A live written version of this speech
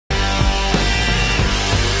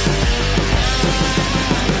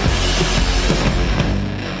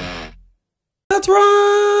That's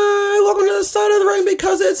right! Welcome to the side of the ring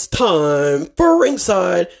because it's time for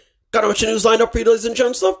Ringside. Got a bunch of news lined up for you, ladies and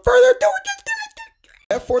gents. So further ado,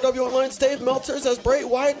 F4W Online's Dave Meltzer says Bray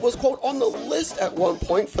Wyatt was, quote, on the list at one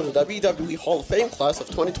point for the WWE Hall of Fame class of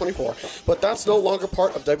 2024, but that's no longer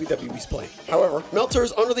part of WWE's play. However, Meltzer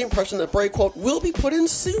is under the impression that Bray, quote, will be put in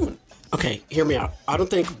soon. Okay, hear me out. I don't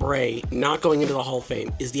think Bray not going into the Hall of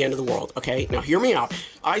Fame is the end of the world, okay? Now, hear me out.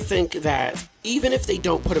 I think that even if they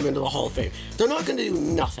don't put him into the Hall of Fame, they're not going to do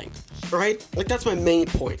nothing, right? Like, that's my main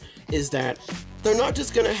point, is that they're not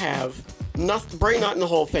just going to have Bray not in the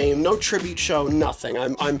Hall of Fame, no tribute show, nothing.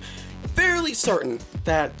 I'm fairly certain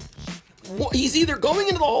that he's either going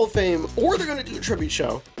into the Hall of Fame, or they're going to do a tribute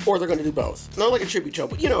show, or they're going to do both. Not like a tribute show,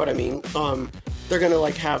 but you know what I mean. They're going to,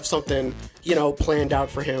 like, have something, you know, planned out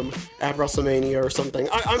for him at WrestleMania or something.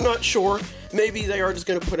 I'm not sure. Maybe they are just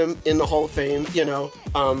going to put him in the Hall of Fame, you know.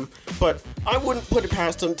 But I wouldn't put it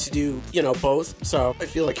past him to do, you know, both. So I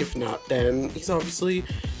feel like if not, then he's obviously,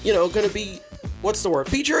 you know, going to be, what's the word,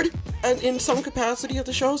 featured in some capacity at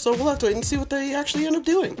the show. So we'll have to wait and see what they actually end up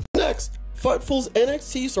doing. Next, Fightful's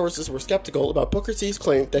NXT sources were skeptical about Booker T's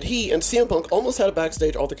claim that he and CM Punk almost had a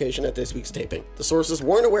backstage altercation at this week's taping. The sources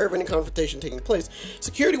weren't aware of any confrontation taking place,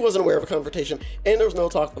 security wasn't aware of a confrontation, and there was no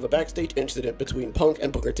talk of a backstage incident between Punk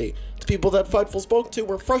and Booker T. The people that Fightful spoke to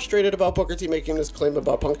were frustrated about Booker T making this claim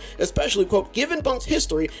about Punk, especially, quote, given Punk's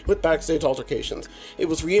history with backstage altercations. It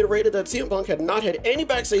was reiterated that CM Punk had not had any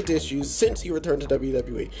backstage issues since he returned to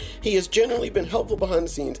WWE. He has generally been helpful behind the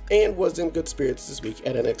scenes and was in good spirits this week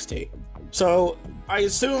at NXT. So, I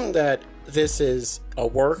assume that this is a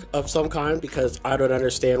work of some kind because I don't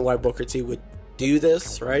understand why Booker T would do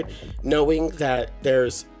this, right? Knowing that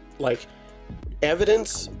there's, like,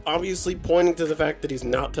 evidence obviously pointing to the fact that he's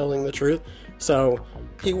not telling the truth. So,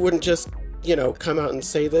 he wouldn't just, you know, come out and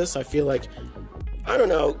say this. I feel like, I don't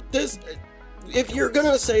know, if you're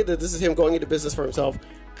gonna say that this is him going into business for himself,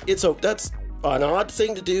 that's an odd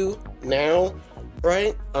thing to do now,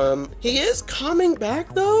 right? He is coming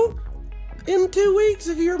back, though. In 2 weeks,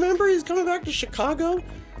 if you remember, he's coming back to Chicago,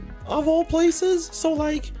 of all places. So,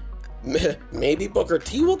 like, maybe Booker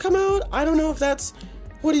T will come out? I don't know if that's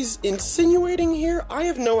what he's insinuating here. I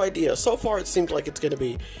have no idea. So far, it seems like it's going to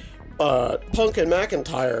be Punk and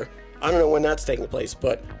McIntyre. I don't know when that's taking place,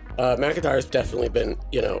 but McIntyre's definitely been,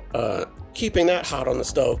 you know, keeping that hot on the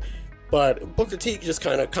stove. But Booker T just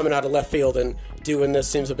kind of coming out of left field and doing this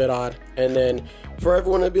seems a bit odd. And then for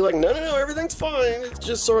everyone to be like, no, everything's fine. It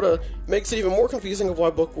just sort of makes it even more confusing of why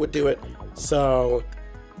Book would do it. So,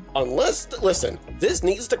 listen, this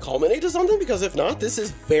needs to culminate to something because if not, this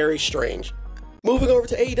is very strange. Moving over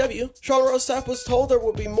to AEW, Sean Ross Sapp was told there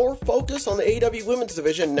will be more focus on the AEW women's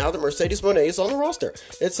division now that Mercedes Moné is on the roster.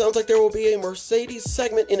 It sounds like there will be a Mercedes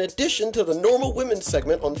segment in addition to the normal women's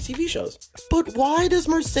segment on the TV shows. But why does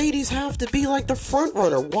Mercedes have to be like the front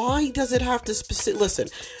runner? Why does it have to listen,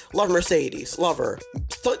 love Mercedes, love her.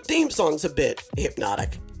 Theme song's a bit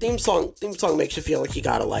hypnotic. Theme song makes you feel like you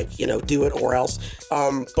gotta, like, you know, do it or else.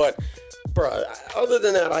 But bruh, other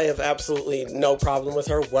than that, I have absolutely no problem with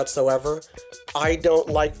her whatsoever. I don't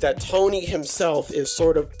like that Tony himself is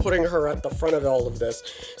sort of putting her at the front of all of this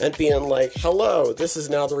and being like, hello, this is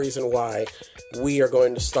now the reason why we are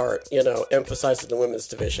going to start, you know, emphasizing the women's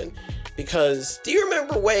division. Because, do you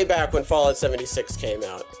remember way back when Fallout 76 came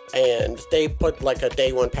out and they put like a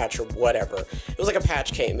day one patch or whatever? It was like a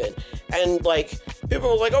patch came in and like people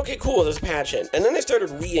were like, okay, cool, there's a patch in. And then they started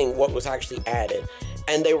reading what was actually added.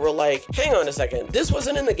 And they were like, hang on a second, this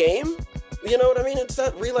wasn't in the game? You know what I mean? It's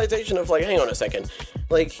that realization of like, hang on a second.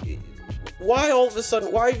 Like, why all of a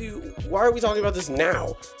sudden, why are we talking about this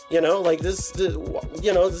now? You know, like this should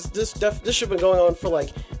have been going on for like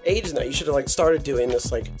ages now. You should have like started doing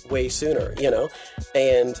this like way sooner, you know?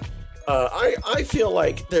 And I feel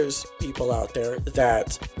like there's people out there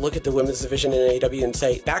that look at the women's division in AEW and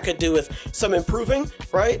say that could do with some improving,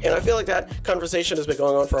 right? And I feel like that conversation has been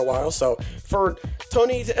going on for a while. So for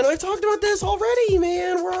Tony, and I talked about this already,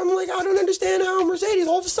 man, where I'm like, I don't understand how Mercedes,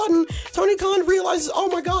 all of a sudden, Tony Khan realizes, oh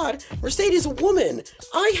my God, Mercedes is a woman.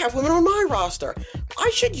 I have women on my roster. I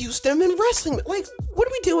should use them in wrestling. Like, what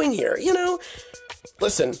are we doing here? You know?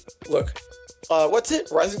 Listen, look. What's it?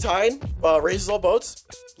 Rising tide raises all boats.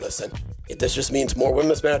 Listen, this just means more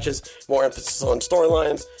women's matches, more emphasis on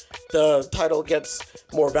storylines. The title gets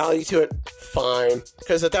more value to it. Fine,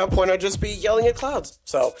 because at that point I'd just be yelling at clouds.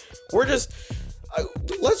 So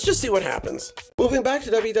let's just see what happens. Moving back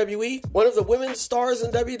to WWE, one of the women's stars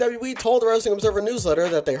in WWE told the Wrestling Observer newsletter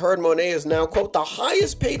that they heard Moné is now, quote, the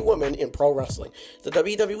highest paid woman in pro wrestling. The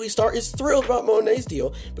WWE star is thrilled about Moné's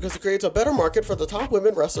deal because it creates a better market for the top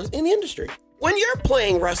women wrestlers in the industry. when you're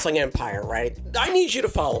playing Wrestling Empire, right? I need you to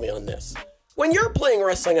follow me on this. When you're playing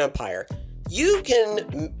Wrestling Empire, you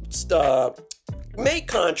can make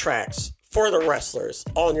contracts for the wrestlers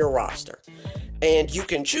on your roster. And you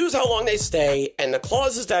can choose how long they stay and the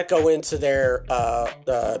clauses that go into their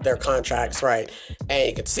contracts, right? And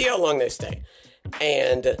you can see how long they stay.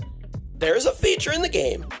 And there's a feature in the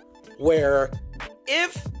game where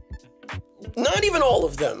if not even all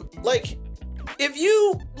of them, like if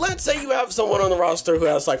you, let's say you have someone on the roster who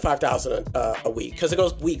has like 5,000 a week, because it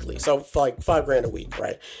goes weekly, so for like $5,000 a week,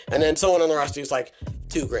 right? And then someone on the roster who's like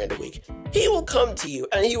 $2,000 a week. He will come to you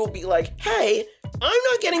and he will be like, hey, I'm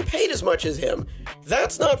not getting paid as much as him.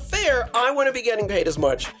 That's not fair. I want to be getting paid as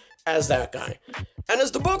much as that guy. And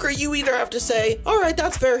as the booker, you either have to say, all right,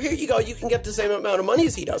 that's fair. Here you go. You can get the same amount of money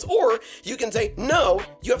as he does. Or you can say, no,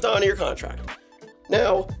 you have to honor your contract.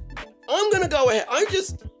 Now, I'm going to go ahead.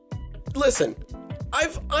 Listen,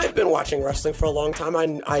 I've been watching wrestling for a long time.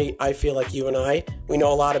 I feel like you and we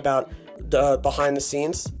know a lot about the behind the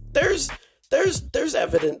scenes. There's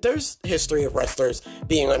history of wrestlers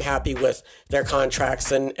being unhappy with their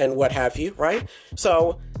contracts and what have you, right?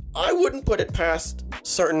 So I wouldn't put it past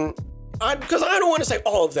certain, because I don't want to say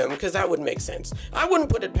all of them, because that wouldn't make sense. I wouldn't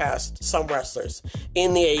put it past some wrestlers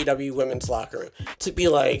in the AEW women's locker room to be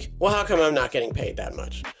like, well, how come I'm not getting paid that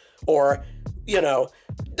much? Or,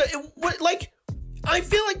 I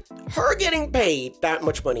feel like her getting paid that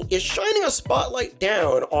much money is shining a spotlight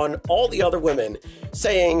down on all the other women,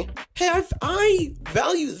 saying, hey, I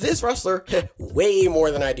value this wrestler way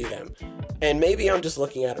more than I do them. And maybe I'm just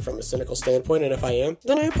looking at it from a cynical standpoint, and if I am,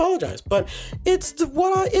 then I apologize. But it's just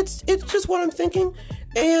what I'm thinking,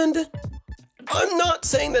 and I'm not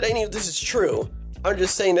saying that any of this is true. I'm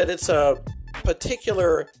just saying that it's a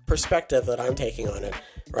particular perspective that I'm taking on it,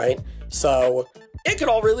 right? So it could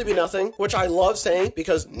all really be nothing, which I love saying,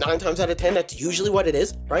 because 9 times out of 10, that's usually what it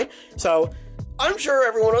is, right? So I'm sure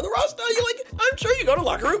everyone on the roster, I'm sure you go to the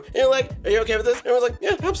locker room and you're like, are you okay with this? And I was like,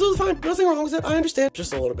 yeah, absolutely fine. Nothing wrong with it. I understand.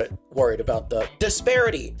 Just a little bit worried about the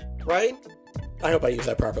disparity, right? I hope I use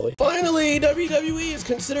that properly. Finally, WWE is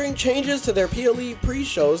considering changes to their PLE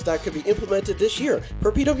pre-shows that could be implemented this year.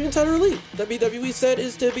 Per PW Insider Elite, WWE said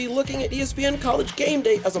is to be looking at ESPN College Game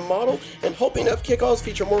Day as a model and hoping to have kickoffs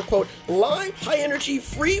feature more, quote, live, high-energy,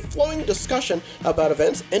 free-flowing discussion about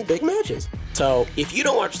events and big matches. So, if you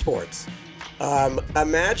don't watch sports,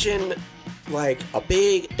 imagine like a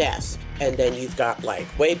big desk, and then you've got like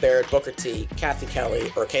Wade Barrett, Booker T, Kathy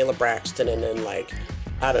Kelly, or Kayla Braxton, and then like,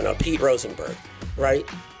 I don't know, Pete Rosenberg, right?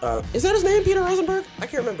 Is that his name, Peter Rosenberg? I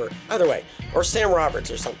can't remember. Either way. Or Sam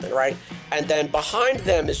Roberts or something, right? And then behind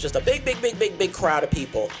them is just a big crowd of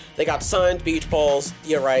people. They got signed beach balls.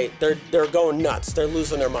 You're right. They're going nuts. They're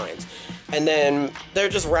losing their minds. And then they're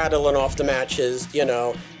just rattling off the matches,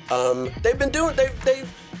 They've been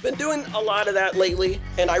doing a lot of that lately,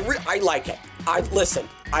 and I like it.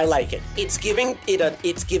 I like it. It's giving it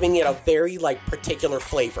a very particular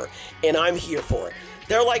flavor, and I'm here for it.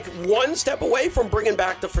 They're like one step away from bringing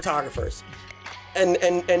back the photographers,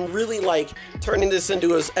 and really turning this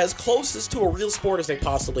into as close as to a real sport as they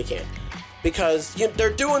possibly can, because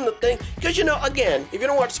they're doing the thing. Because again, if you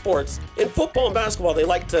don't watch sports, in football and basketball, they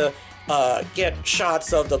like to get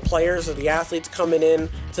shots of the players or the athletes coming in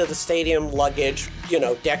to the stadium, luggage,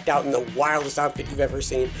 decked out in the wildest outfit you've ever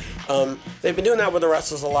seen. They've been doing that with the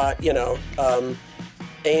wrestlers a lot,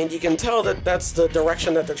 and you can tell that that's the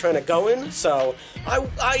direction that they're trying to go in. So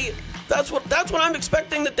that's what I'm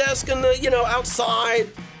expecting. The desk and the outside,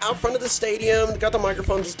 out front of the stadium, got the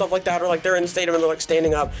microphones and stuff like that, or they're in the stadium and they're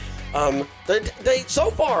standing up. They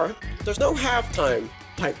so far there's no halftime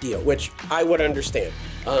type deal, which I would understand.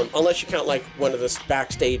 Unless you count one of the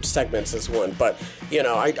backstage segments as one, but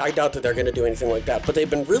I doubt that they're going to do anything like that. But they've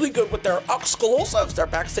been really good with their exclusives, their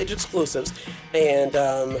backstage exclusives, and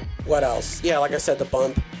what else? Yeah, like I said, the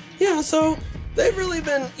bump. Yeah, so they've really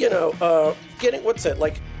been, getting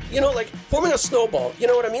forming a snowball. You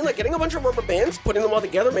know what I mean? Getting a bunch of rubber bands, putting them all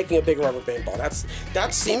together, making a big rubber band ball.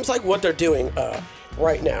 That seems like what they're doing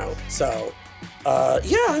right now. So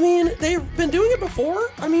yeah, I mean, they've been doing it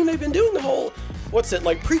before. I mean, they've been doing the whole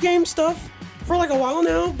pre-game stuff for a while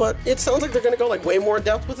now, but it sounds like they're gonna go way more in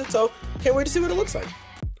depth with it, so can't wait to see what it looks like.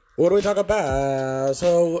 What do we talk about?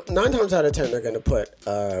 So 9 times out of 10 they're gonna put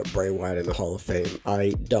Bray Wyatt in the Hall of Fame.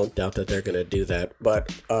 I don't doubt that they're gonna do that,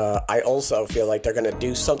 but I also feel like they're gonna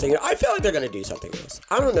do something. I feel like they're gonna do something else.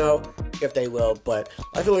 I don't know if they will, but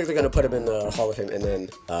I feel like they're gonna put him in the Hall of Fame, and then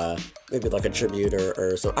maybe a tribute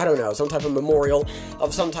or some, I don't know, some type of memorial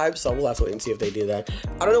of some type. So we'll have to wait and see if they do that.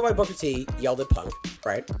 I don't know why Booker T yelled at Punk,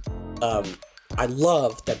 right? I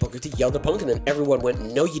love that Booker T yelled at Punk and then everyone went,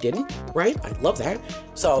 no you didn't, right? I love that.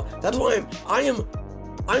 So that's why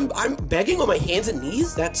I'm begging on my hands and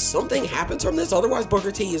knees that something happens from this, otherwise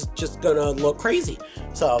Booker T is just gonna look crazy.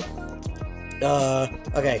 So,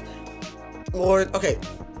 okay. Lord, okay.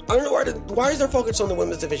 I don't know why is there focus on the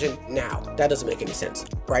women's division now? That doesn't make any sense,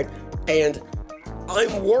 right? And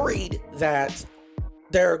I'm worried that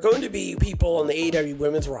there are going to be people on the AEW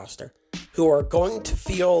women's roster who are going to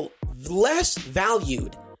feel less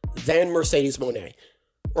valued than Mercedes Moné,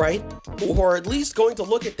 right? Who are at least going to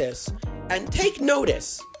look at this and take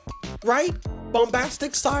notice, right?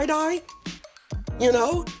 Bombastic side-eye, you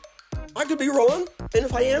know? I could be wrong, and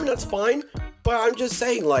if I am, that's fine, but I'm just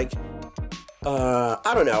saying, like,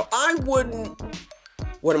 I don't know. I wouldn't...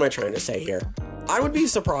 What am I trying to say here? I would be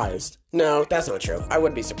surprised. No, that's not true. I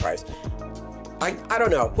wouldn't be surprised. I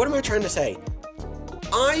don't know. What am I trying to say?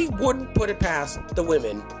 I wouldn't put it past the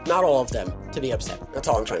women, not all of them, to be upset. That's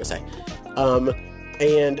all I'm trying to say.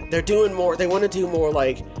 And they're doing more... They want to do more,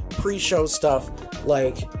 like, pre-show stuff,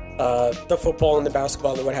 like, the football and the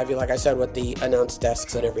basketball and what have you, like I said, with the announced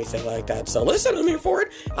desks and everything like that. So listen, I'm here for it.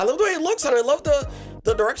 I love the way it looks, and I love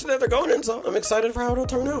the direction that they're going in, so I'm excited for how it'll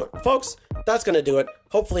turn out. Folks, that's going to do it.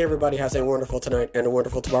 Hopefully everybody has a wonderful tonight and a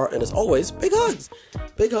wonderful tomorrow, and as always, big hugs.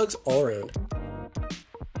 Big hugs all around.